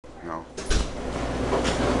No.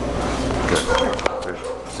 Good. Good.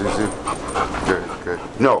 ZsuZsu. Good. Good.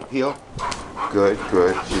 No. Heel. Good.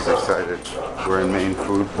 Good. She's excited. We're in main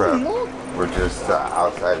food prep. We're just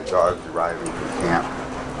outside of dogs arriving from camp.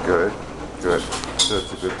 Good. Good. So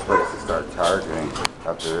it's a good place to start targeting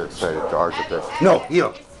after they're excited dogs up there. No.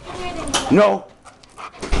 Heel. No.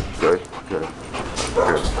 Good. Good.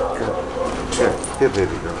 Good. Good. Good. Here,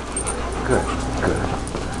 baby girl. Good. Good.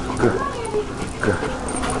 Good. Good.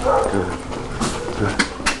 Good. Good.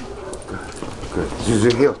 Good. Good.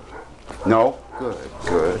 ZsuZsu heel. No. Good.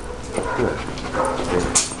 Good. Good. Good.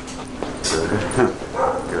 Good. Good.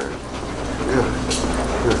 Good.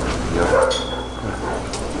 Good. Yeah. Good.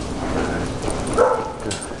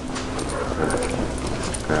 Good.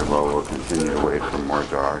 Good. Well, we'll continue to wait for more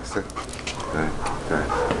dogs. Good. Good.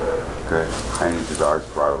 Good. I need the dogs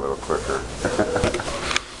brought a little quicker.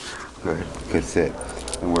 Good. Good sit.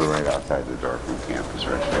 And we're right outside the door from campus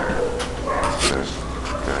right there. Good.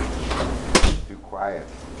 Good. Too quiet.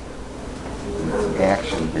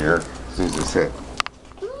 Action here. ZsuZsu, sit.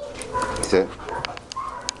 Sit.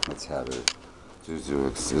 That's Heather.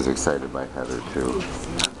 ZsuZsu is excited by Heather too.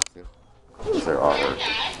 Sit. They're all her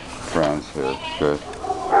friends here. Good.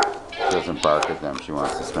 She doesn't bark at them. She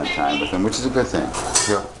wants to spend time with them, which is a good thing.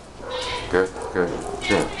 Yeah. Good. Good.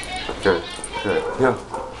 Good. Good. Good. Yeah.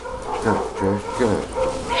 Good. Good. Good.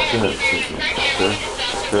 Good. Good. Good.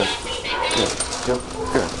 Good. Good. Good.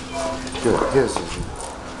 Good. Good. Yes. Good.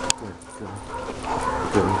 Good.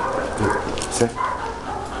 Good. Good. Sit.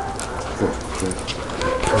 Good. Good.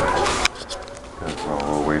 Good. Well,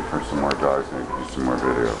 we'll wait for some more dogs and do some more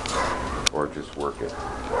video. Or just work it.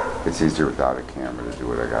 It's easier without a camera to do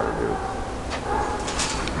what I gotta do.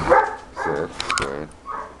 Sit. Good.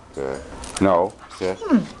 Good. No. Sit.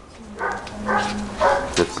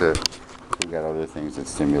 Good sit. We got other things that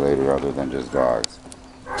stimulate her other than just dogs.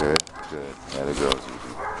 Good. Good. There it goes.